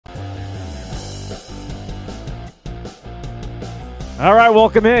All right,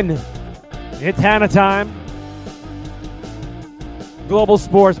 welcome in. It's Hanna Time. Global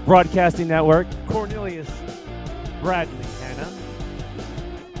Sports Broadcasting Network. Cornelius Brad Hanna.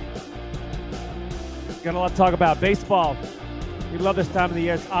 Got a lot to talk about. Baseball. We love this time of the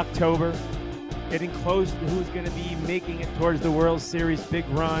year. It's October. Getting close to who's going to be making it towards the World Series big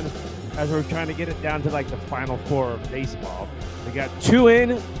run as we're trying to get it down to like the Final Four of baseball. We got 2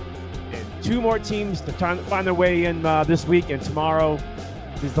 in and 2 more teams to try to find their way in this week, and tomorrow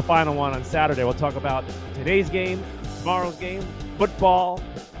is the final one on Saturday. We'll talk about today's game, tomorrow's game, football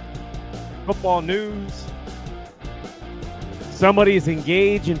news. Somebody is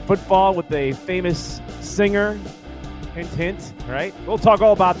engaged in football with a famous singer. Hint, hint, right? We'll talk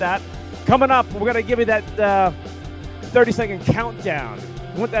all about that. Coming up, we're going to give you that 30-second countdown.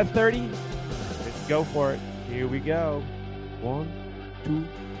 You want that 30? Let's go for it. Here we go. 1, 2,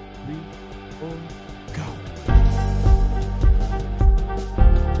 3, 4, go.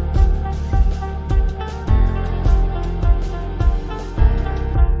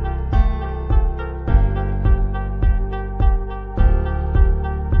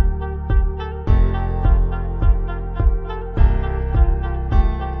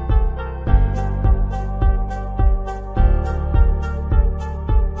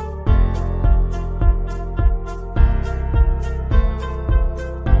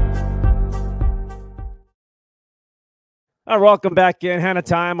 All right, welcome back in. Hanna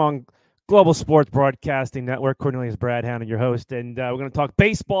Time on Global Sports Broadcasting Network. Cornelius Brad Hanna, your host, and we're going to talk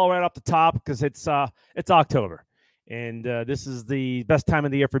baseball right off the top because it's October, and this is the best time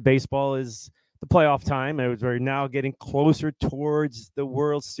of the year for baseball. Is the playoff time. We're now getting closer towards the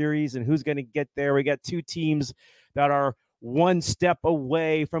World Series, and who's going to get there? We got 2 teams that are one step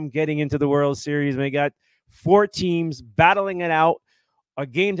away from getting into the World Series. We got 4 teams battling it out. A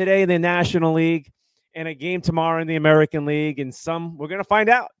game today in the National League and a game tomorrow in the American League. And we're going to find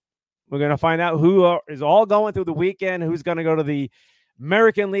out. We're going to find out who is all going through the weekend, who's going to go to the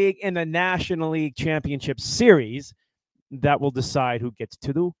American League and the National League Championship Series. That will decide who gets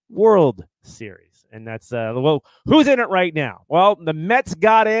to the World Series. And that's, who's in it right now? Well, the Mets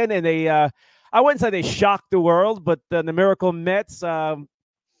got in, and they, I wouldn't say they shocked the world, but the Miracle Mets barely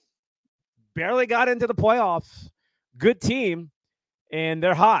got into the playoffs. Good team, and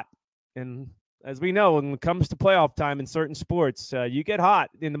they're hot. And as we know, when it comes to playoff time in certain sports, you get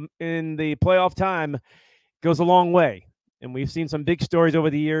hot in the playoff time. It goes a long way. And we've seen some big stories over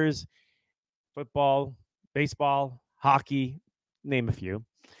the years: football, baseball, hockey, name a few.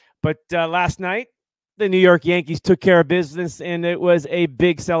 But last night, the New York Yankees took care of business, and it was a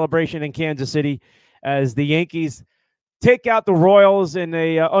big celebration in Kansas City as the Yankees take out the Royals in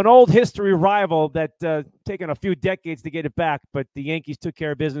an old history rival that taken a few decades to get it back. But the Yankees took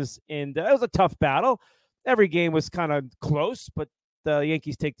care of business, and it was a tough battle. Every game was kind of close, but the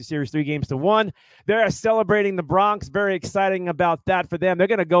Yankees take the series 3-1. They're celebrating the Bronx. Very exciting about that for them. They're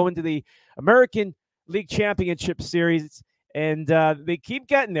going to go into the American League Championship Series, and they keep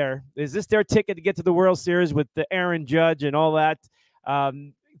getting there. Is this their ticket to get to the World Series with the Aaron Judge and all that?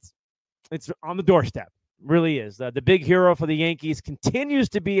 It's on the doorstep. Really is. The big hero for the Yankees continues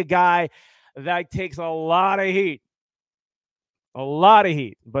to be a guy that takes a lot of heat. A lot of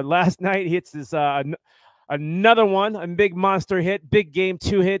heat. But last night hits this another one, a big monster hit, big game,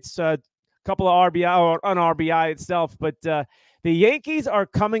 2 hits, a couple of RBI or an RBI itself. But the Yankees are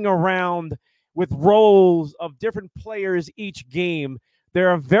coming around with roles of different players each game.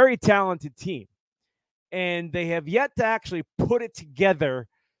 They're a very talented team, and they have yet to actually put it together.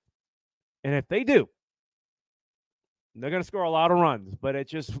 And if they do, they're going to score a lot of runs. But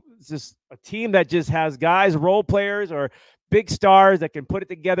it's just a team that just has guys, role players or big stars that can put it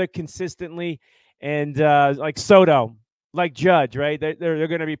together consistently. And like Soto, like Judge, right? They're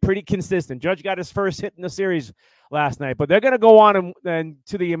going to be pretty consistent. Judge got his first hit in the series last night, but they're going to go on and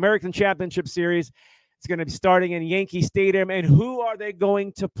to the American Championship Series. It's going to be starting in Yankee Stadium. And who are they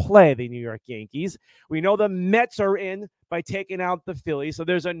going to play? The New York Yankees. We know the Mets are in by taking out the Phillies. So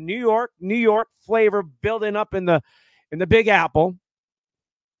there's a New York flavor building up in the Big Apple.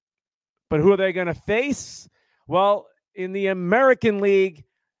 But who are they going to face? Well, in the American League,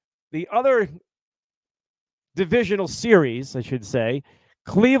 the other divisional series, I should say,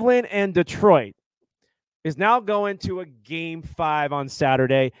 Cleveland and Detroit, is now going to a Game 5 on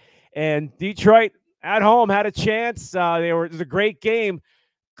Saturday. And Detroit at home had a chance. It was a great game.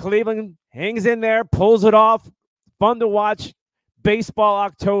 Cleveland hangs in there, pulls it off. Fun to watch. Baseball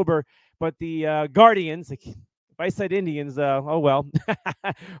October. But the Guardians, if I said Indians, oh well.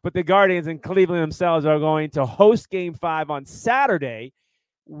 But the Guardians and Cleveland themselves are going to host Game 5 on Saturday.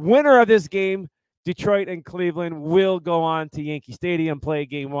 Winner of this game Detroit and Cleveland will go on to Yankee Stadium, play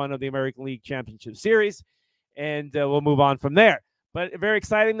Game 1 of the American League Championship Series, and we'll move on from there. But very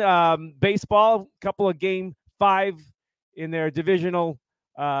exciting. Baseball, couple of Game 5 in their divisional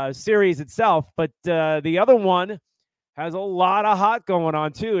series itself. But the other one has a lot of hot going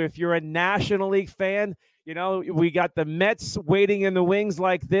on, too. If you're a National League fan, you know, we got the Mets waiting in the wings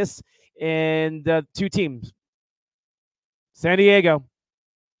like this, and two teams, San Diego,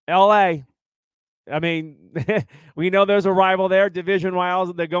 L.A., I mean, we know there's a rival there, division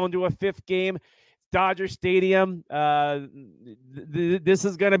rivals. They're going to a 5th game, Dodger Stadium. This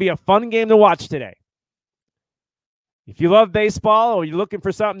is going to be a fun game to watch today. If you love baseball or you're looking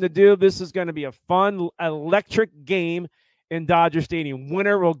for something to do, this is going to be a fun, electric game in Dodger Stadium.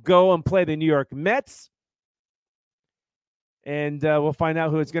 Winner will go and play the New York Mets, and we'll find out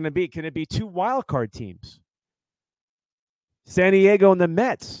who it's going to be. Can it be 2 wild card teams? San Diego and the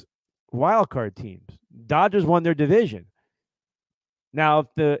Mets. Wild card teams. Dodgers won their division. Now,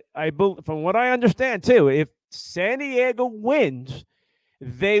 from what I understand too, if San Diego wins,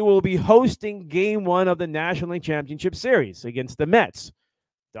 they will be hosting Game 1 of the National League Championship Series against the Mets.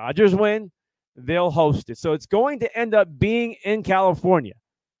 Dodgers win, they'll host it. So it's going to end up being in California.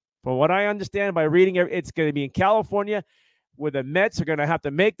 From what I understand by reading it, it's going to be in California, where the Mets are going to have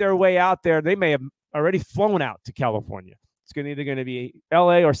to make their way out there. They may have already flown out to California. It's either going to be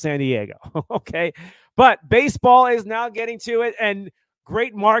L.A. or San Diego, okay? But baseball is now getting to it, and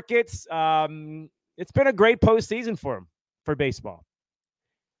great markets. It's been a great postseason for them, for baseball.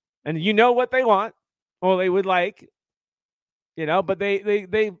 And you know what they want, or they would like, you know, but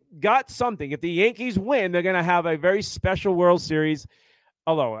they got something. If the Yankees win, they're going to have a very special World Series.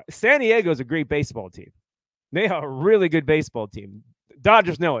 Although San Diego is a great baseball team. They are a really good baseball team.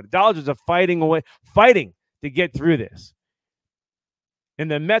 Dodgers know it. Dodgers are fighting to get through this. And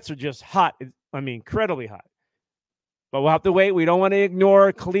the Mets are just hot. I mean, incredibly hot. But we'll have to wait. We don't want to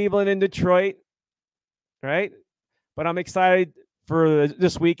ignore Cleveland and Detroit, right? But I'm excited for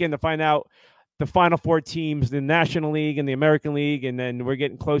this weekend to find out the Final 4 teams, the National League and the American League, and then we're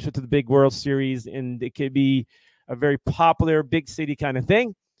getting closer to the big World Series, and it could be a very popular big city kind of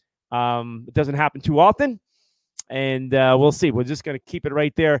thing. It doesn't happen too often, and we'll see. We're just going to keep it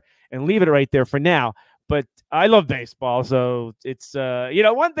right there and leave it right there for now. But I love baseball, so it's,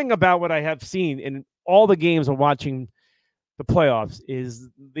 one thing about what I have seen in all the games of watching the playoffs is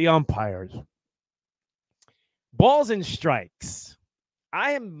the umpires. Balls and strikes.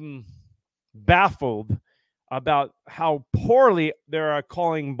 I am baffled about how poorly they are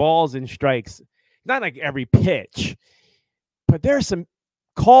calling balls and strikes. Not like every pitch, but there's some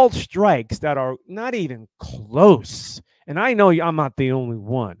called strikes that are not even close. And I know I'm not the only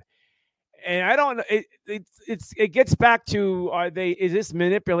one. And I don't know. It gets back to, is this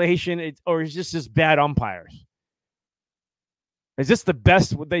manipulation or is this just bad umpires? Is this the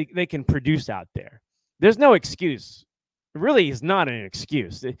best they can produce out there? There's no excuse. It really is not an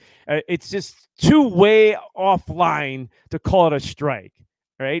excuse. It's just too way offline to call it a strike,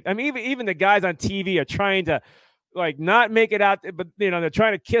 right? I mean, even the guys on TV are trying to not make it out, but they're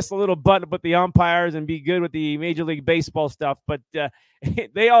trying to kiss a little butt with the umpires and be good with the Major League Baseball stuff. But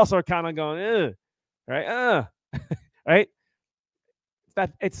they also are kind of going, ugh, right, right.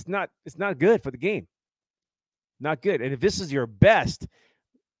 It's not good for the game. Not good. And if this is your best,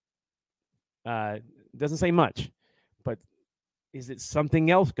 doesn't say much, but is it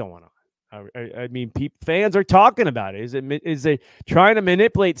something else going on? I mean, fans are talking about it. Is it trying to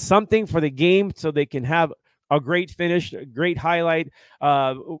manipulate something for the game so they can have a great finish, a great highlight?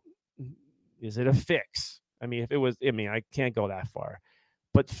 Is it a fix? I mean, I can't go that far,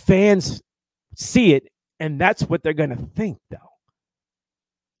 but fans see it, and that's what they're going to think, though.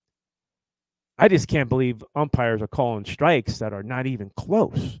 I just can't believe umpires are calling strikes that are not even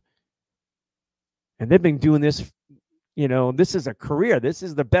close. And they've been doing this, this is a career. This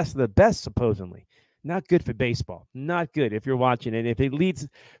is the best of the best, supposedly. Not good for baseball. Not good if you're watching it. If it leads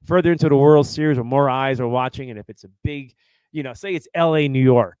further into the World Series or more eyes are watching, and if it's a big, say it's L.A., New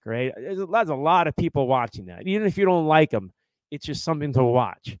York, right? There's a lot of people watching that. Even if you don't like them, it's just something to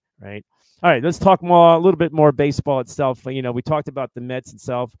watch, right? All right, let's talk a little bit more baseball itself. We talked about the Mets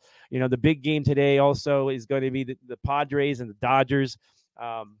itself. The big game today also is going to be the Padres and the Dodgers.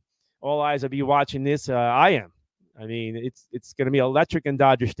 All eyes will be watching this. I am. I mean, it's going to be electric in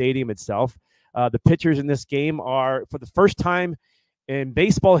Dodger Stadium itself. The pitchers in this game are, for the first time in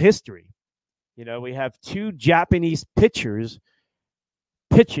baseball history, we have 2 Japanese pitchers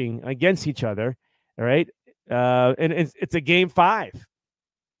pitching against each other, all right? And it's a game 5,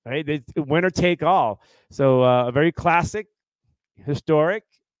 right? It's winner take all. So a very classic, historic,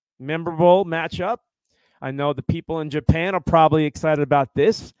 memorable matchup. I know the people in Japan are probably excited about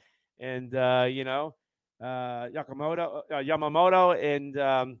this, and Yamamoto and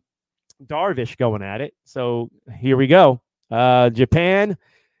Darvish going at it. So here we go. Japan,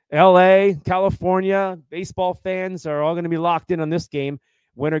 LA, California, baseball fans are all going to be locked in on this game.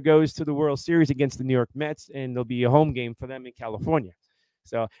 Winner goes to the World Series against the New York Mets, and there'll be a home game for them in California.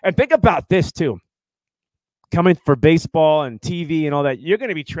 So, and think about this too. Coming for baseball and TV and all that, you're going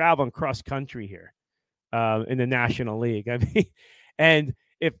to be traveling cross country here in the National League. I mean, and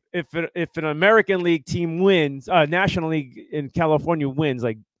if an American League team wins, National League in California wins,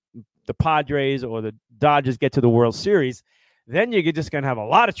 like the Padres or the Dodgers get to the World Series, then you're just going to have a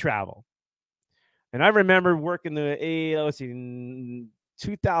lot of travel. And I remember working the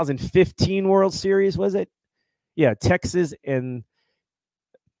 2015 World Series, was it? Yeah, Texas and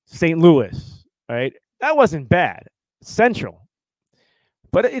St. Louis, right? That wasn't bad. Central.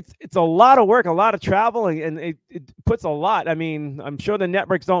 But it's a lot of work, a lot of travel, and it puts a lot. I mean, I'm sure the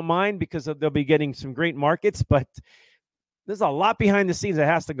networks don't mind because they'll be getting some great markets, but there's a lot behind the scenes that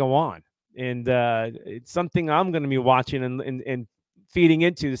has to go on. And it's something I'm going to be watching and feeding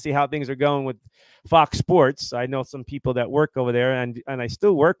into to see how things are going with Fox Sports. I know some people that work over there, and I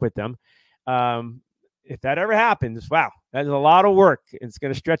still work with them. If that ever happens, wow, that's a lot of work. It's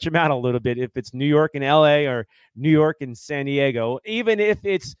going to stretch them out a little bit if it's New York and LA or New York and San Diego, even if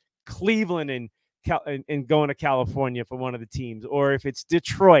it's Cleveland and going to California for one of the teams, or if it's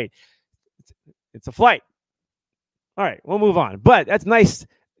Detroit. It's a flight. All right, we'll move on. But that's nice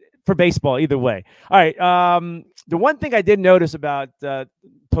for baseball either way. All right. The one thing I did notice about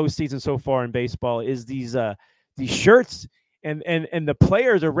postseason so far in baseball is these shirts and the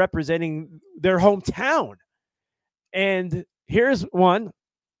players are representing their hometown. And here's one.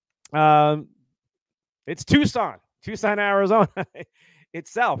 It's Tucson, Arizona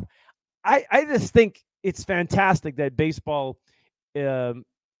itself. I just think it's fantastic that baseball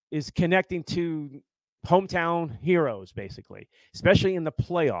is connecting to hometown heroes, basically, especially in the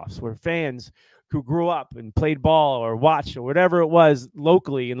playoffs, where fans who grew up and played ball or watched or whatever it was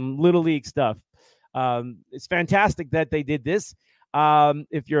locally in little league stuff. It's fantastic that they did this.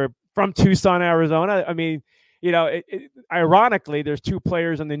 If you're from Tucson, Arizona, I mean, ironically, there's two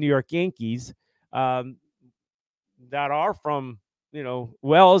players on the New York Yankees that are from,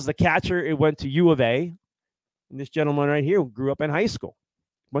 Wells, the catcher. It went to U of A. And this gentleman right here grew up in high school.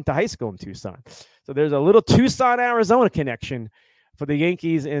 Went to high school in Tucson. So there's a little Tucson, Arizona connection for the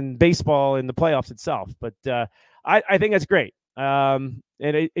Yankees in baseball in the playoffs itself. But I think that's great. And,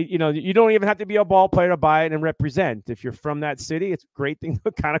 you don't even have to be a ball player to buy it and represent. If you're from that city, it's a great thing,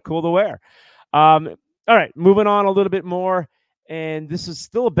 kind of cool to wear. All right, moving on a little bit more. And this is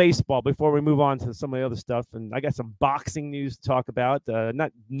still a baseball before we move on to some of the other stuff. And I got some boxing news to talk about.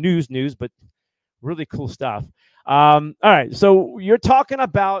 Not news, but really cool stuff. All right, so you're talking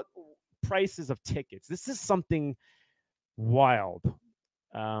about prices of tickets. This is something wild.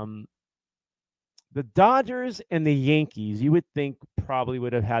 The Dodgers and the Yankees, you would think, probably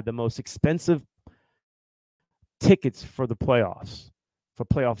would have had the most expensive tickets for the playoffs, for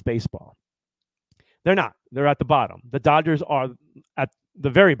playoff baseball. They're not. They're at the bottom. The Dodgers are at the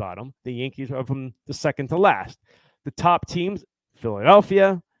very bottom. The Yankees are from the second to last. The top teams,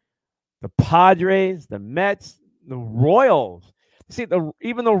 Philadelphia, the Padres, the Mets, the Royals. See,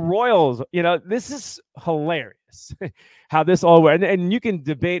 even the Royals, this is hilarious how this all works. And you can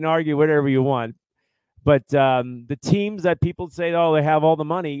debate and argue whatever you want. But the teams that people say, oh, they have all the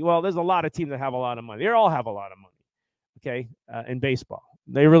money. Well, there's a lot of teams that have a lot of money. They all have a lot of money, okay, in baseball.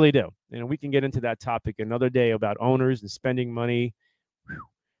 They really do. We can get into that topic another day about owners and spending money.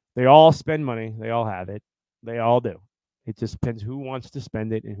 They all spend money. They all have it. They all do. It just depends who wants to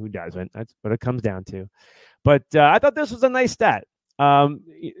spend it and who doesn't. That's what it comes down to. But I thought this was a nice stat, to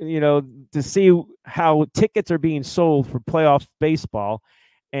see how tickets are being sold for playoff baseball.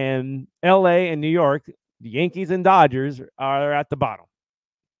 And LA and New York, the Yankees and Dodgers are at the bottom.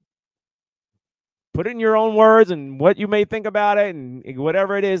 Put it in your own words and what you may think about it and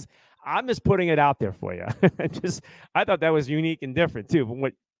whatever it is. I'm just putting it out there for you. I thought that was unique and different too from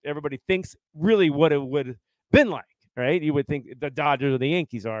what everybody thinks really what it would have been like, right? You would think the Dodgers or the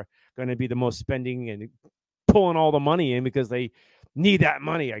Yankees are going to be the most spending and pulling all the money in because they need that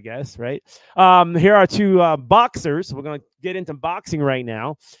money, I guess, right? Here are two boxers. We're going to get into boxing right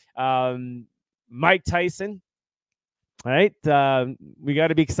now. Mike Tyson, right? We got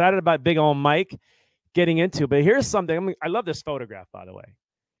to be excited about big old Mike getting into. But here's something. I love this photograph, by the way.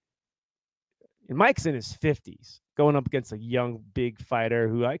 And Mike's in his 50s, going up against a young, big fighter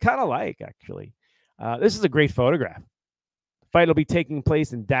who I kind of like, actually. This is a great photograph. fight will be taking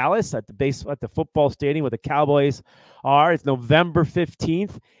place in Dallas at the football stadium where the Cowboys are. It's November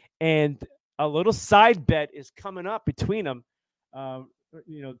 15th, and a little side bet is coming up between them.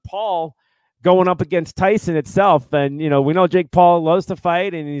 Paul going up against Tyson itself, and we know Jake Paul loves to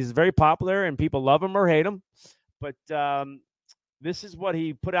fight, and he's very popular, and people love him or hate him. But this is what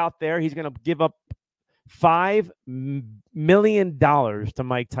he put out there. He's going to give up $5 million to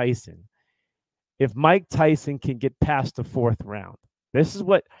Mike Tyson if Mike Tyson can get past the 4th round. This is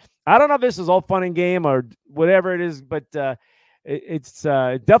what, I don't know if this is all fun and game or whatever it is, but it's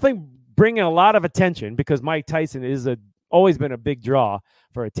definitely bringing a lot of attention because Mike Tyson is always been a big draw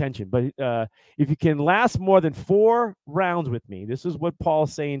for attention. But if you can last more than 4 rounds with me, this is what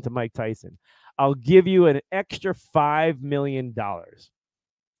Paul's saying to Mike Tyson, I'll give you an extra $5 million.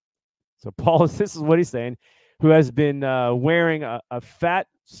 So Paul, this is what he's saying, who has been wearing a fat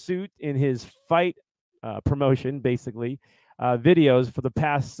suit in his fight promotion, basically, videos for the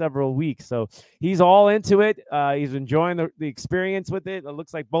past several weeks. So he's all into it. He's enjoying the experience with it. It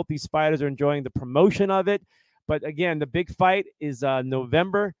looks like both these fighters are enjoying the promotion of it. But again, the big fight is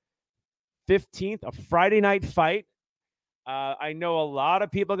November 15th, a Friday night fight. I know a lot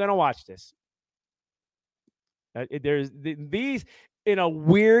of people are going to watch this. There's these, in a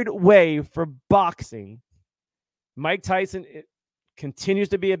weird way for boxing, Mike Tyson continues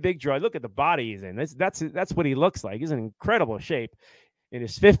to be a big draw. Look at the body he's in. That's what he looks like. He's in incredible shape in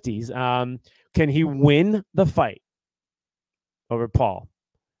his 50s. Can he win the fight over Paul?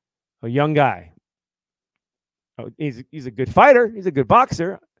 A young guy. Oh, he's a good fighter. He's a good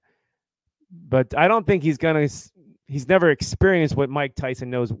boxer. But I don't think he's never experienced what Mike Tyson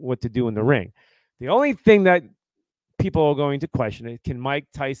knows what to do in the ring. The only thing that people are going to question it, can Mike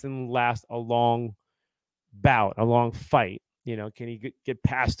Tyson last a long bout, a long fight? Can he get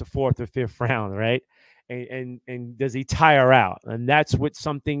past the 4th or 5th round, right? And does he tire out? And that's what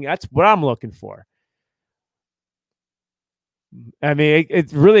I'm looking for. I mean,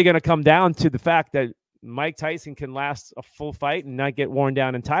 it's really going to come down to the fact that Mike Tyson can last a full fight and not get worn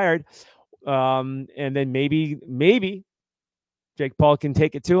down and tired. And then maybe Jake Paul can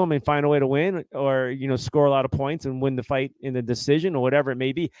take it to him and find a way to win, or, score a lot of points and win the fight in the decision or whatever it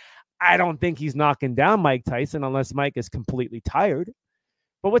may be. I don't think he's knocking down Mike Tyson unless Mike is completely tired.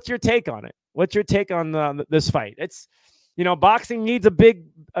 But what's your take on it? What's your take on this fight? It's, boxing needs a big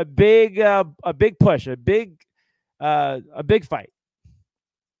push, a big fight.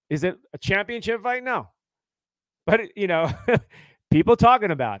 Is it a championship fight? No. But, people talking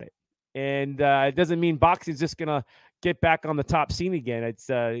about it. And it doesn't mean boxing is just going to get back on the top scene again.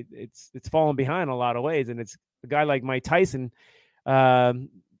 It's fallen behind in a lot of ways. And it's a guy like Mike Tyson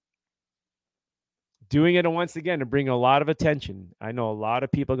doing it once again to bring a lot of attention. I know a lot of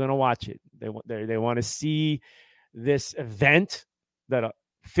people are going to watch it. They want to see this event, that a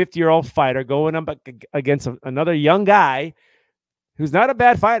 50-year-old fighter going up against another young guy who's not a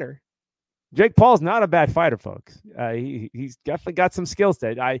bad fighter. Jake Paul's not a bad fighter, folks. He's definitely got some skill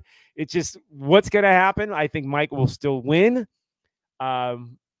set. It's just what's going to happen. I think Mike will still win. Mike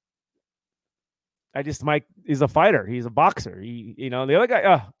is a fighter. He's a boxer. The other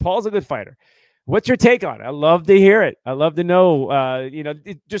guy, Paul's a good fighter. What's your take on it? I love to hear it. I love to know.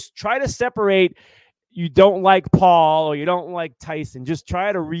 Just try to separate. You don't like Paul or you don't like Tyson. Just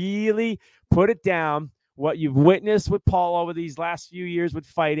try to really put it down. What you've witnessed with Paul over these last few years with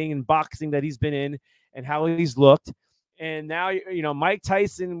fighting and boxing that he's been in and how he's looked. And now, Mike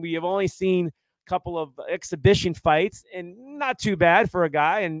Tyson, we have only seen a couple of exhibition fights and not too bad for a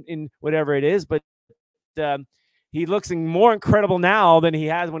guy in whatever it is, but he looks more incredible now than he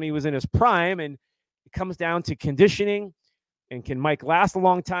has when he was in his prime. And it comes down to conditioning, and can Mike last a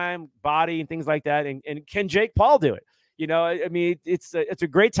long time, body and things like that. And can Jake Paul do it? I mean, it's a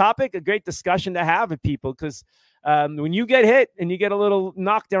great topic, a great discussion to have with people, because when you get hit and you get a little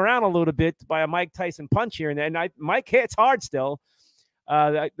knocked around a little bit by a Mike Tyson punch here and there, and Mike hits hard still,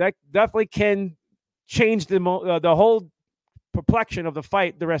 that definitely can change the whole complexion of the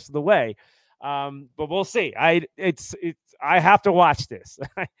fight the rest of the way. But we'll see. I have to watch this.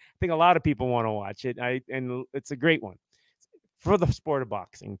 I think a lot of people want to watch it. And it's a great one for the sport of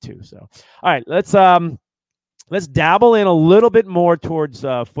boxing too. So, all right, let's dabble in a little bit more towards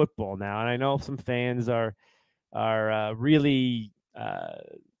football now. And I know some fans are really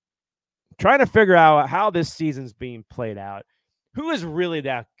trying to figure out how this season's being played out. Who is really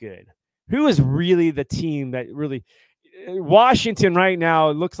that good? Who is really the team that really – Washington right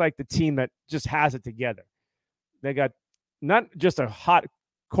now looks like the team that just has it together. They got not just a hot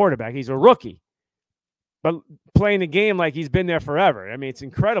quarterback. He's a rookie, but playing the game like he's been there forever. I mean, it's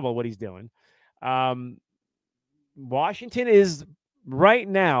incredible what he's doing. Washington is right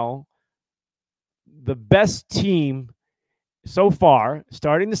now the best team so far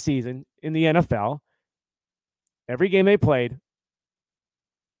starting the season in the NFL. Every game they played,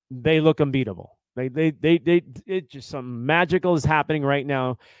 they look unbeatable. It's just something magical is happening right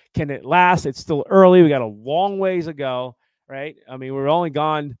now. Can it last? It's still early. We got a long ways to go, right? I mean, we're only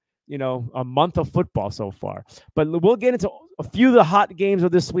gone, a month of football so far. But we'll get into a few of the hot games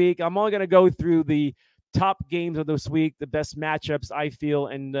of this week. I'm only going to go through the top games of this week, the best matchups I feel,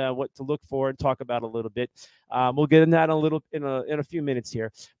 and what to look for and talk about a little bit. We'll get into that in a few minutes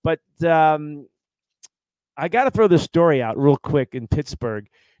here. But I got to throw this story out real quick in Pittsburgh.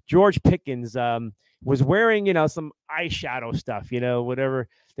 George Pickens was wearing, some eyeshadow stuff, whatever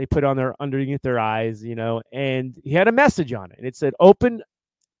they put on underneath their eyes, and he had a message on it. And it said, "Open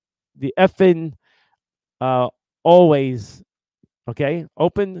the effing always, okay?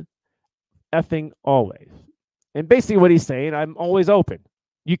 Open effing always." And basically what he's saying, I'm always open.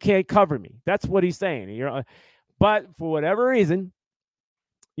 You can't cover me. That's what he's saying. But for whatever reason,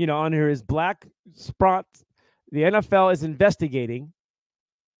 under his black spot, the NFL is investigating.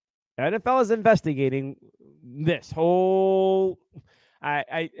 This whole.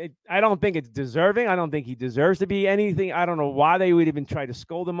 I don't think it's deserving. I don't think he deserves to be anything. I don't know why they would even try to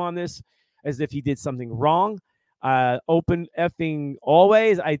scold him on this, as if he did something wrong. Open effing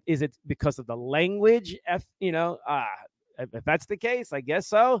always. Is it because of the language? If that's the case, I guess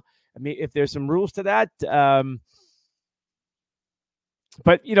so. I mean, if there's some rules to that.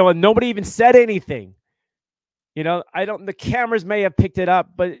 But nobody even said anything. The cameras may have picked it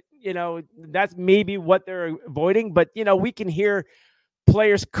up, but that's maybe what they're avoiding. But we can hear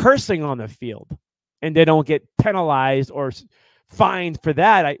players cursing on the field, and they don't get penalized or fined for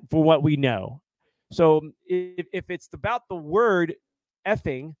that, for what we know. So if it's about the word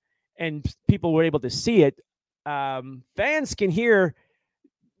effing and people were able to see it, fans can hear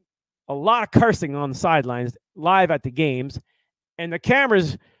a lot of cursing on the sidelines live at the games, and the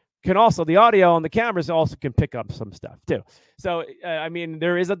cameras can also, the audio on the cameras also can pick up some stuff too. So, I mean,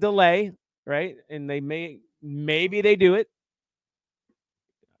 there is a delay, right? And maybe they do it.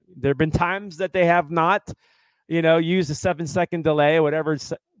 There have been times that they have not, used a 7-second delay, or whatever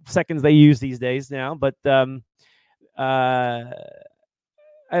seconds they use these days now. But I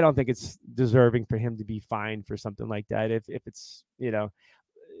don't think it's deserving for him to be fined for something like that. If it's,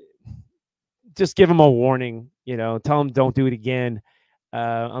 just give him a warning, tell him don't do it again.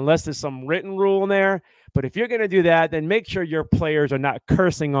 Unless there's some written rule in there. But if you're going to do that, then make sure your players are not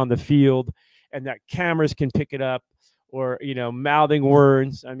cursing on the field and that cameras can pick it up, or, mouthing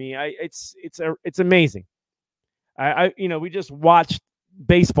words. I mean, it's amazing. We just watched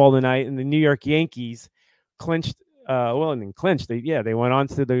baseball tonight, and the New York Yankees clinched. They went on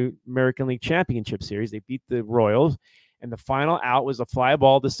to the American League Championship Series. They beat the Royals, and the final out was a fly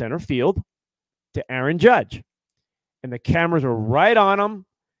ball to center field to Aaron Judge. And the cameras are right on him,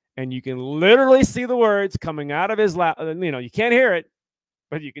 and you can literally see the words coming out of his lap. You can't hear it,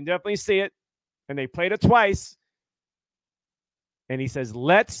 but you can definitely see it. And they played it twice. And he says,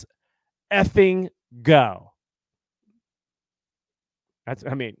 "Let's effing go."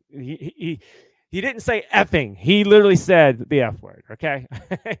 He didn't say effing. He literally said the F word, okay?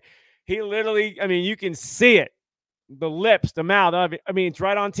 He literally, you can see it. The lips, the mouth. It's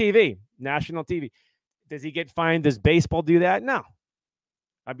right on TV, national TV. Does he get fined? Does baseball do that? No.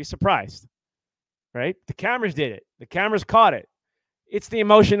 I'd be surprised, right? The cameras did it. The cameras caught it. It's the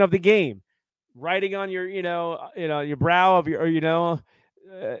emotion of the game. Writing on your, your brow of your,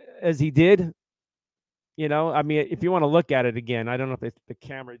 as he did, if you want to look at it again, I don't know if the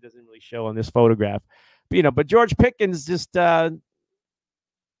camera doesn't really show on this photograph, but George Pickens just give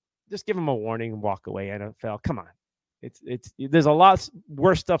him a warning and walk away. NFL, come on. There's a lot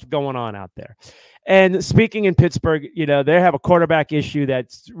worse stuff going on out there. And speaking in Pittsburgh, they have a quarterback issue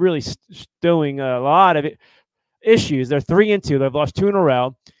that's really stewing a lot of issues. They're 3-2. They've lost 2 in a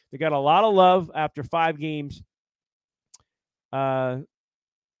row. They got a lot of love after 5 games in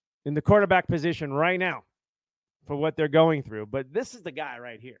the quarterback position right now for what they're going through. But this is the guy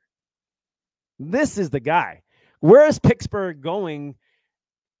right here. This is the guy. Where is Pittsburgh going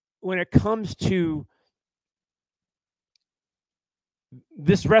when it comes to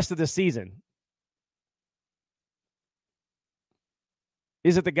this rest of the season?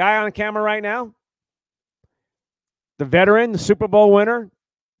 Is it the guy on camera right now? The veteran, the Super Bowl winner,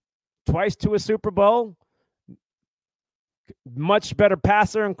 twice to a Super Bowl, much better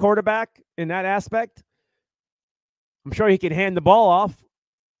passer and quarterback in that aspect. I'm sure he can hand the ball off.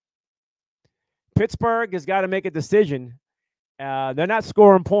 Pittsburgh has got to make a decision They're not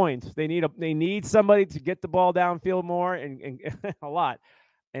scoring points. They need somebody to get the ball downfield more and a lot.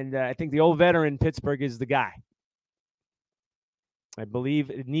 And I think the old veteran Pittsburgh is the guy. I believe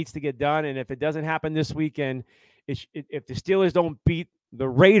it needs to get done. And if it doesn't happen this weekend, if the Steelers don't beat the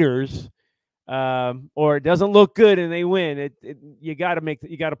Raiders, or it doesn't look good and they win, you got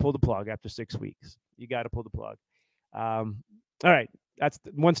to pull the plug after 6 weeks. You got to pull the plug. All right, that's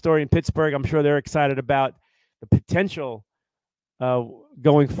one story in Pittsburgh. I'm sure they're excited about the potential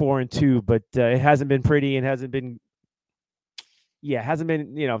going 4-2, but it hasn't been pretty and hasn't been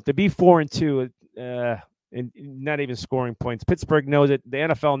to be 4-2 and not even scoring points. Pittsburgh knows it. The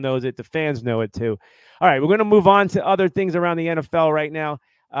NFL knows it. The fans know it too. All right, we're going to move on to other things around the NFL right now.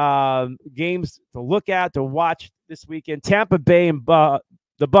 Games to look at, to watch this weekend. Tampa Bay and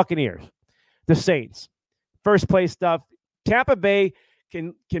the Buccaneers, the Saints. First place stuff. Tampa Bay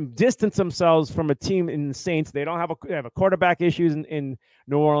can distance themselves from a team in the Saints. They have a quarterback issues in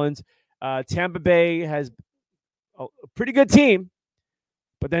New Orleans. Tampa Bay has a pretty good team,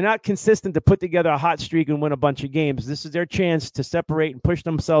 but they're not consistent to put together a hot streak and win a bunch of games. This is their chance to separate and push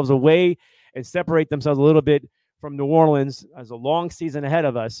themselves away and separate themselves a little bit from New Orleans. As a long season ahead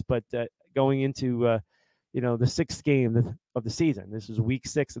of us, but going into the sixth game of the season. This is week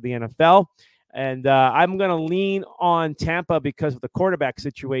 6 of the NFL. And I'm going to lean on Tampa because of the quarterback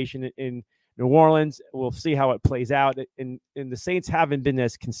situation in New Orleans. We'll see how it plays out. And the Saints haven't been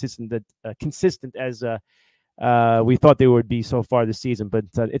as consistent as we thought they would be so far this season. But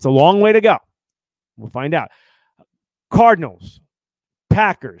it's a long way to go. We'll find out. Cardinals,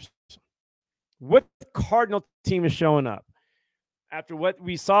 Packers. What Cardinal team is showing up? After what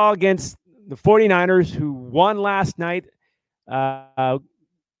we saw against the 49ers, who won last night,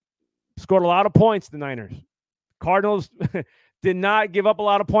 scored a lot of points, the Niners. Cardinals did not give up a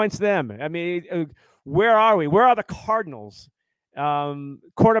lot of points to them. I mean, where are we? Where are the Cardinals?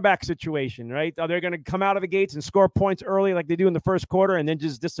 Quarterback situation, right? Are they going to come out of the gates and score points early like they do in the first quarter and then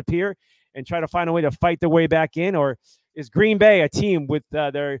just disappear and try to find a way to fight their way back in? Or is Green Bay a team with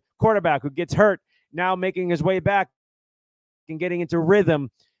their quarterback who gets hurt now making his way back and getting into rhythm?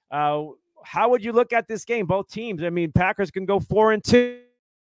 How would you look at this game? Both teams. I mean, Packers can go 4-2.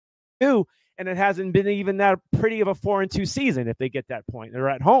 And it hasn't been even that pretty of a 4-2 season if they get that point. They're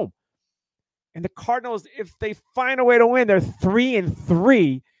at home. And the Cardinals, if they find a way to win, they're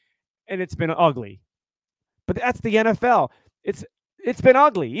 3-3, and it's been ugly. But that's the NFL. It's been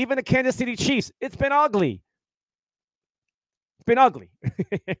ugly. Even the Kansas City Chiefs, it's been ugly. It's been ugly,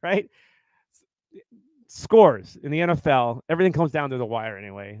 right? Scores in the NFL, everything comes down to the wire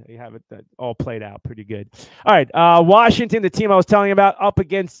anyway. You have it all played out pretty good. All right, Washington, the team I was telling you about, up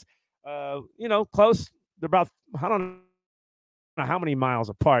against close. They're about, I don't know how many miles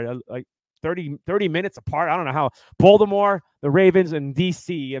apart, like 30 minutes apart. I don't know how. Baltimore, the Ravens, and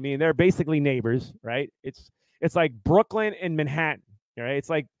DC. I mean, they're basically neighbors, right? It's like Brooklyn and Manhattan, right? It's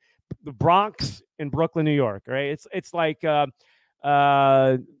like the Bronx and Brooklyn, New York, right? It's like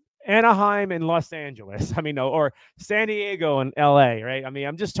Anaheim and Los Angeles. I mean, or San Diego and LA, right? I mean,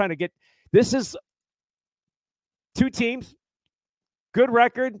 I'm just trying to get. This is two teams. Good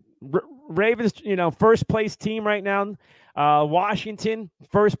record. Ravens, first place team right now. Washington,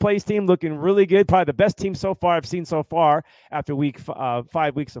 first place team, looking really good. Probably the best team so far I've seen so far after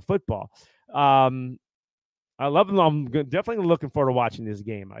 5 weeks of football. I love them. I'm definitely looking forward to watching this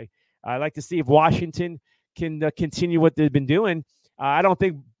game. I like to see if Washington can continue what they've been doing. I don't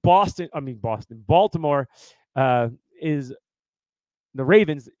think Baltimore is the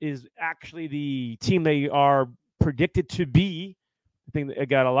Ravens is actually the team they are predicted to be. I think they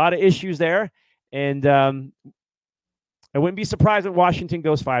got a lot of issues there, and I wouldn't be surprised if Washington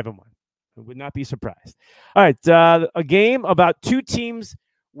goes 5-1. I would not be surprised. All right, a game about two teams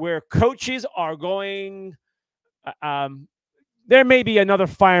where coaches are going. There may be another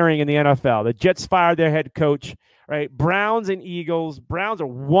firing in the NFL. The Jets fired their head coach. Right, Browns and Eagles. Browns are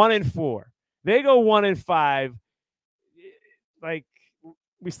 1-4. They go 1-5. Like,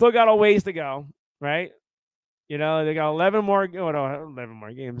 we still got a ways to go, right? They got 11 more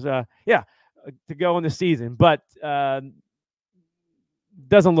games. To go in the season, but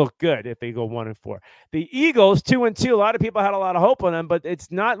doesn't look good if they go 1-4. The Eagles 2-2. A lot of people had a lot of hope on them, but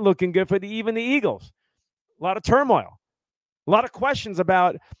it's not looking good for even the Eagles. A lot of turmoil, a lot of questions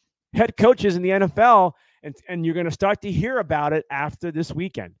about head coaches in the NFL, and you're going to start to hear about it after this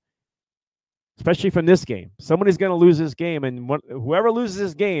weekend, especially from this game. Somebody's going to lose this game, and whoever loses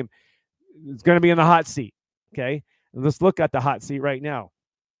this game is going to be in the hot seat. Okay, let's look at the hot seat right now.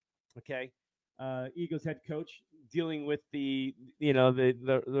 Okay, Eagles head coach dealing with the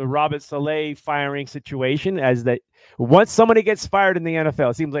Robert Saleh firing situation, as that once somebody gets fired in the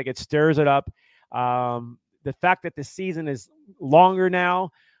NFL, it seems like it stirs it up. The fact that the season is longer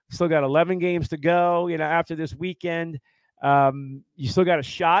now, still got 11 games to go, after this weekend. You still got a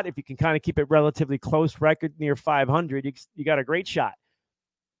shot if you can kind of keep it relatively close record near 500. You got a great shot.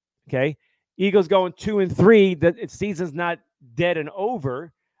 Okay, Eagles going 2-3. The season's not dead and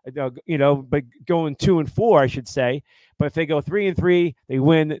over, but going 2-4, I should say. But if they go 3-3, they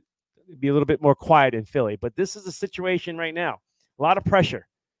win. It'd be a little bit more quiet in Philly. But this is a situation right now. A lot of pressure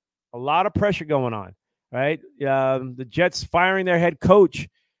going on. Right, the Jets firing their head coach.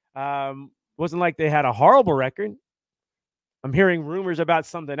 Wasn't like they had a horrible record. I'm hearing rumors about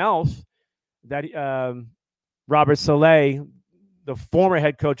something else, that Robert Saleh, the former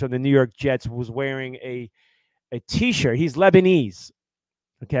head coach of the New York Jets, was wearing a T-shirt. He's Lebanese,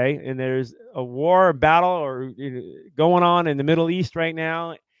 okay? And there's a war, battle, going on in the Middle East right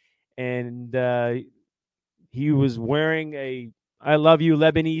now, and he was wearing a "I love you,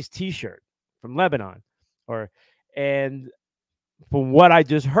 Lebanese" T-shirt from Lebanon, and from what I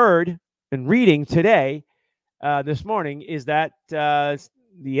just heard and reading today, this morning, is that the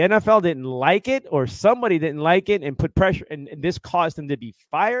NFL didn't like it, or somebody didn't like it and put pressure, and this caused him to be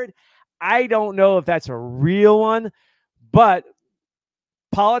fired. I don't know if that's a real one, but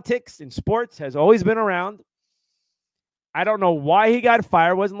politics in sports has always been around. I don't know why he got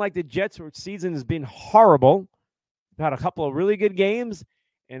fired. It wasn't like the Jets' season has been horrible. They've had a couple of really good games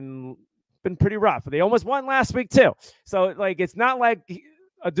and been pretty rough. They almost won last week too. So it's not like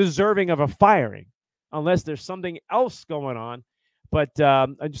a deserving of a firing, unless there's something else going on. But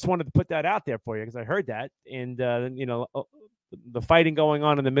I just wanted to put that out there for you, because I heard that. And, the fighting going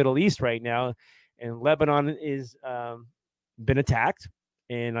on in the Middle East right now, and Lebanon is been attacked.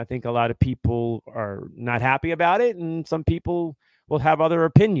 And I think a lot of people are not happy about it, and some people will have other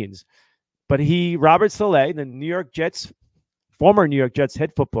opinions. But Robert Saleh, the former New York Jets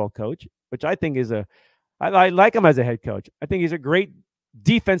head football coach, which I think I like him as a head coach. I think he's a great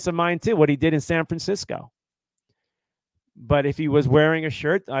defensive mind too, what he did in San Francisco. But if he was wearing a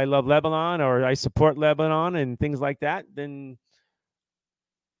shirt, "I love Lebanon," or "I support Lebanon," and things like that, then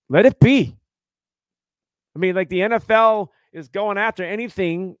let it be. I mean, the NFL is going after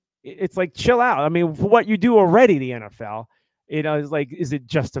anything. It's like, chill out. I mean, for what you do already, the NFL, is it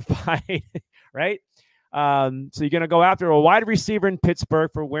justified? Right? So you're going to go after a wide receiver in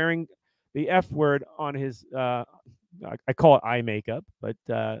Pittsburgh for wearing the F word on his, I call it eye makeup, but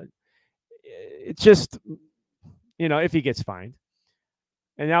it's just, if he gets fined.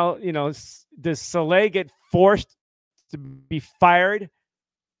 And now, does Saleh get forced to be fired?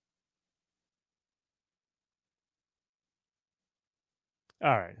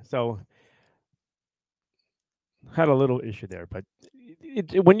 All right. So had a little issue there, but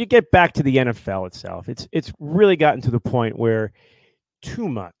when you get back to the NFL itself, it's really gotten to the point where too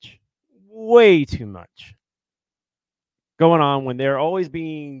much, way too much going on, when they're always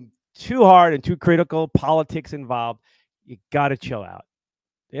being too hard and too critical, politics involved. You got to chill out.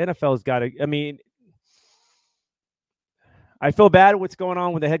 The NFL's got to, I mean, I feel bad what's going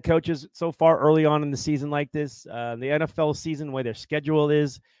on with the head coaches so far early on in the season like this. The NFL season, the way their schedule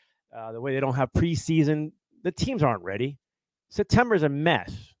is, the way they don't have preseason, the teams aren't ready. September's a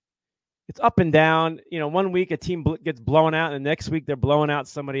mess. It's up and down. 1 week a team gets blown out, and the next week they're blowing out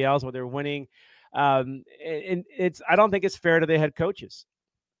somebody else, or they're winning. And I don't think it's fair to the head coaches.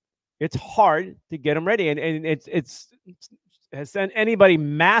 It's hard to get them ready, and has anybody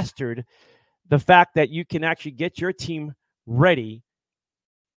mastered the fact that you can actually get your team ready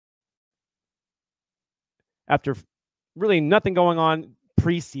after really nothing going on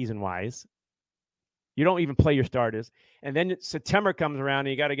preseason wise. You don't even play your starters, and then September comes around and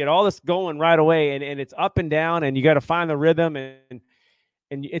you got to get all this going right away, and it's up and down, and you got to find the rhythm, and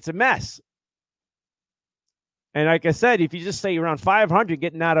it's a mess. And like I said, if you just say around 500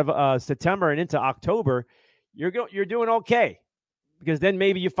 getting out of September and into October, you're doing okay, because then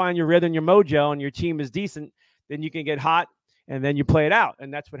maybe you find your rhythm, your mojo, and your team is decent. Then you can get hot, and then you play it out,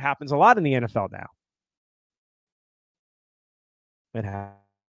 and that's what happens a lot in the NFL now. It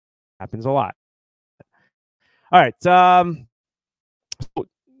happens a lot. All right, the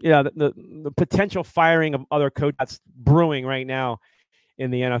potential firing of other coaches that's brewing right now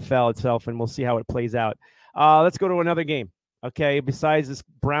in the NFL itself, and we'll see how it plays out. Let's go to another game. Okay, besides this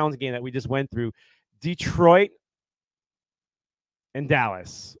Browns game that we just went through, Detroit and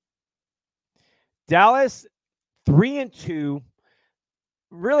Dallas. Dallas 3-2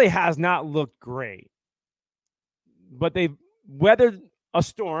 really has not looked great, but they've weathered a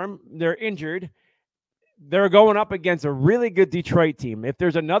storm. They're injured. they're going up against a really good Detroit team. If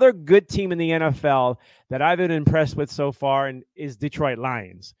there's another good team in the NFL that I've been impressed with so far, and is Detroit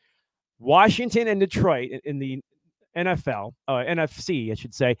Lions. Washington and Detroit in the NFL, NFC, I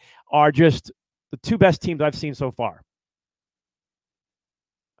should say, are just the two best teams I've seen so far.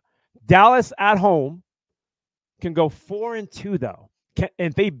 Dallas at home can go 4-2 though. And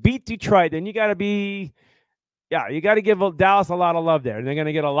if they beat Detroit, then you got to be, you got to give Dallas a lot of love there. And they're going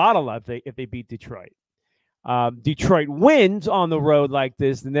to get a lot of love if they beat Detroit. Detroit wins on the road like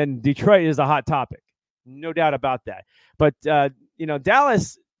this, and then Detroit is a hot topic. No doubt about that. But,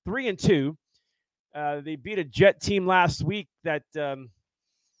 Dallas 3-2. They beat a Jet team last week that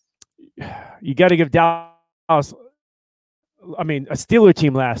you got to give Dallas, a Steeler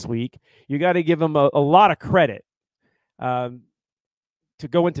team last week. You got to give them a lot of credit to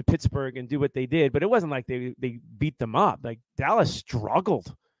go into Pittsburgh and do what they did. But it wasn't like they beat them up. Like, Dallas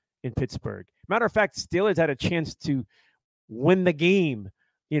struggled in Pittsburgh. Matter of fact, Steelers had a chance to win the game,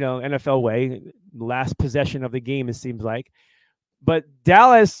 NFL way, last possession of the game, it seems like. But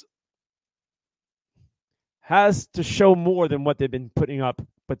Dallas has to show more than what they've been putting up.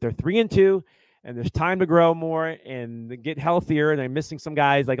 But they're 3-2, and there's time to grow more and get healthier. And they're missing some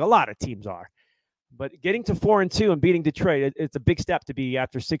guys, like a lot of teams are. But getting to 4-2 and beating Detroit, it's a big step to be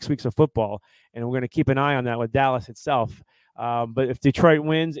after 6 weeks of football. And we're going to keep an eye on that with Dallas itself. But if Detroit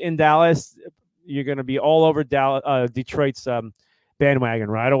wins in Dallas, you're going to be all over Detroit's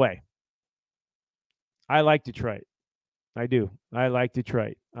bandwagon right away. I like Detroit. I do. I like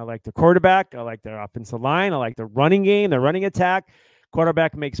Detroit. I like the quarterback. I like their offensive line. I like the running game, the running attack.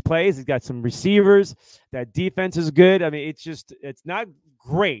 Quarterback makes plays. He's got some receivers. That defense is good. I mean, it's not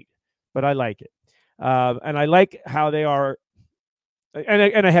great, but I like it. And I like how they are.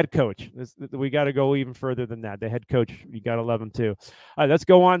 And a head coach. We got to go even further than that. The head coach, you got to love him too. All right, let's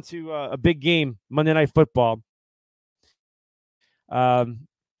go on to a big game, Monday Night Football. It's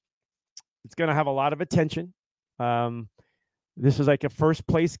going to have a lot of attention. This is like a first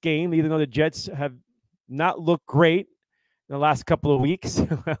place game, even though the Jets have not looked great in the last couple of weeks.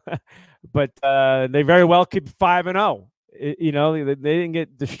 But they very well could be 5-0. They didn't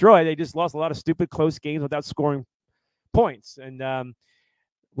get destroyed. They just lost a lot of stupid close games without scoring points. And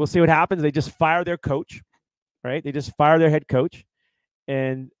we'll see what happens. They just fire their coach, right? They just fire their head coach.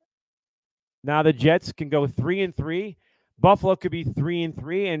 And now the Jets can go 3-3. Buffalo could be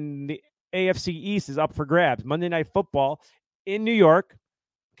 3-3, and the AFC East is up for grabs. Monday Night Football in New York,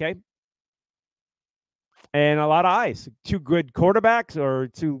 okay? And a lot of eyes. Two good quarterbacks, or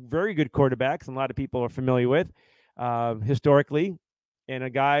two very good quarterbacks, and a lot of people are familiar with historically. And a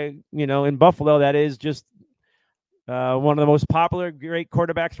guy, in Buffalo that is just one of the most popular, great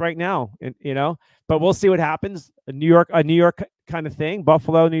quarterbacks right now. And, but we'll see what happens. A New York kind of thing.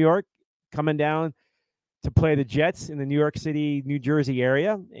 Buffalo, New York, coming down to play the Jets in the New York City, New Jersey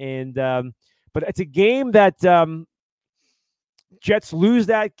area. And but it's a game that Jets lose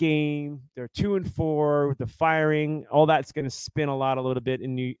that game. They're 2-4. The firing, all that's going to spin a little bit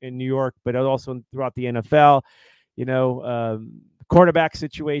in New York, but also throughout the NFL. Quarterback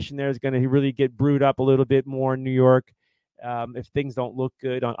situation there is going to really get brewed up a little bit more in New York if things don't look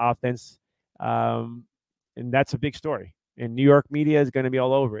good on offense. And that's a big story. And New York media is going to be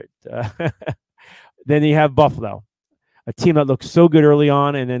all over it. Then you have Buffalo, a team that looked so good early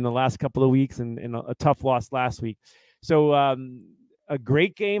on, and then the last couple of weeks, and a tough loss last week. So a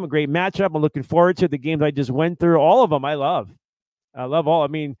great game, a great matchup. I'm looking forward to the games I just went through. All of them I love. I love all. I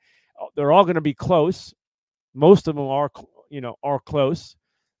mean, they're all going to be close. Most of them are close.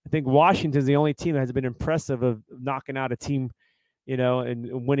 I think Washington's the only team that has been impressive of knocking out a team,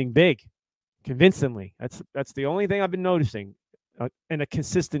 and winning big, convincingly. That's the only thing I've been noticing, on a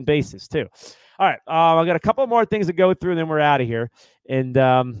consistent basis too. All right, I got a couple more things to go through, and then we're out of here.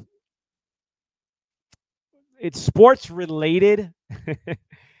 And it's sports related.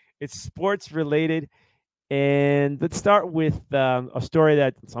 It's sports related. And let's start with a story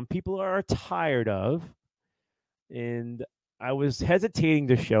that some people are tired of. And I was hesitating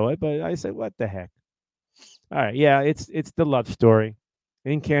to show it, but I said, what the heck? All right, yeah, it's the love story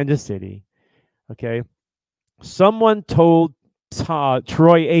in Kansas City. Okay. Someone told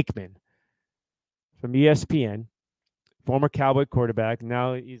Troy Aikman from ESPN, former Cowboy quarterback,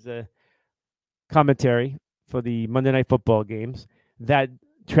 now he's a commentary for the Monday Night Football games, that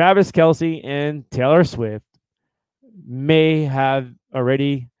Travis Kelce and Taylor Swift may have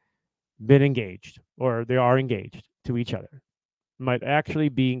already been engaged, or they are engaged to each other, might actually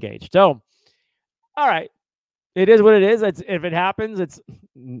be engaged. So, all right, it is what it is. If it happens,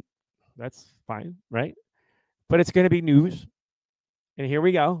 that's fine, right? But it's going to be news. And here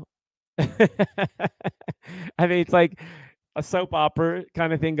we go. I mean, it's like a soap opera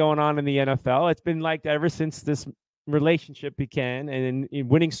kind of thing going on in the NFL. It's been like that ever since this relationship began, and in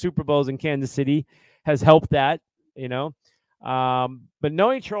winning Super Bowls in Kansas City has helped that, you know. But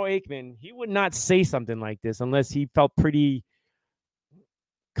knowing Troy Aikman, he would not say something like this unless he felt pretty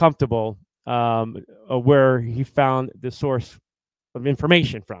comfortable where he found the source of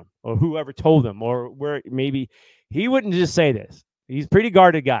information from, or whoever told him, or where maybe he wouldn't just say this. He's a pretty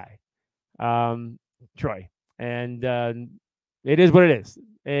guarded guy, Troy, and it is what it is.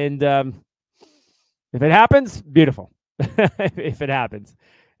 And if it happens, beautiful. If it happens,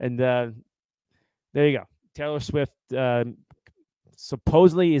 and there you go. Taylor Swift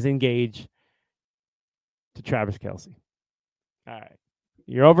supposedly is engaged to Travis Kelce. All right.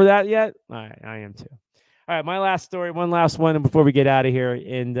 You're over that yet? All right, I am too. All right, my last story, one last one before we get out of here.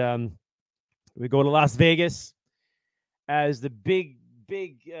 And we go to Las Vegas as the big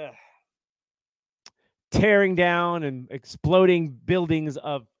tearing down and exploding buildings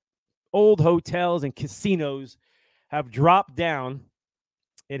of old hotels and casinos have dropped down.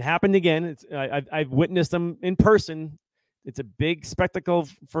 It happened again. I've witnessed them in person. It's a big spectacle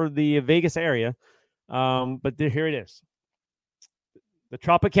for the Vegas area. But here it is. The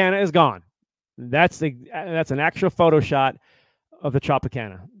Tropicana is gone. That's an actual photo shot of the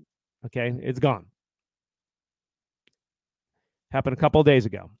Tropicana. Okay, it's gone. Happened a couple of days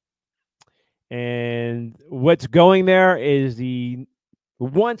ago. And what's going there is the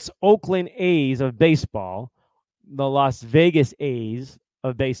once Oakland A's of baseball, the Las Vegas A's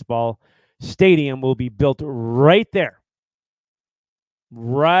of baseball stadium will be built right there.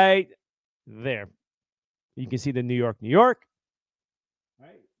 Right there. You can see the New York.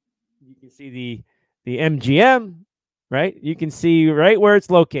 Right? You can see the MGM, right? You can see right where it's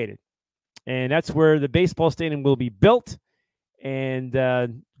located. And that's where the baseball stadium will be built.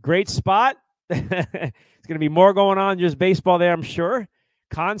 And great spot. It's going to be more going on just baseball there, I'm sure.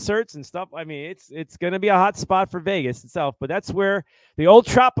 Concerts and stuff. I mean, it's going to be a hot spot for Vegas itself. But that's where the old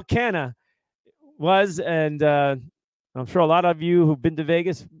Tropicana was. And I'm sure a lot of you who've been to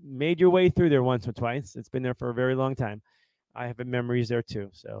Vegas made your way through there once or twice. It's been there for a very long time. I have memories there too.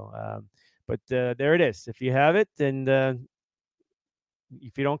 So, but there it is. If you have it, and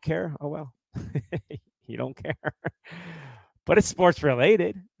if you don't care, oh well. You don't care. But it's sports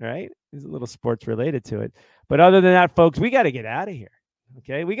related, right? There's a little sports related to it. But other than that, folks, we got to get out of here.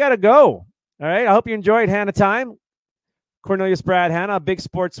 Okay, we got to go. All right. I hope you enjoyed Hanna Time. Cornelius Brad Hanna, big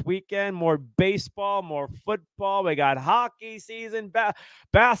sports weekend, more baseball, more football. We got hockey season,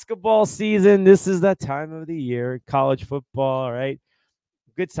 basketball season. This is that time of the year, college football, right?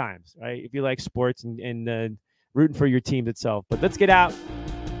 Good times, right? If you like sports and rooting for your team itself. But let's get out.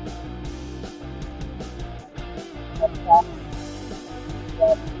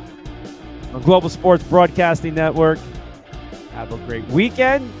 On Global Sports Broadcasting Network. Have a great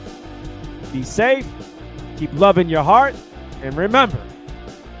weekend. Be safe. Keep loving your heart. And remember,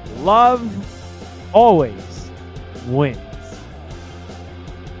 love always wins.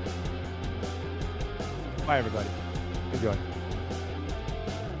 Bye, everybody. Enjoy.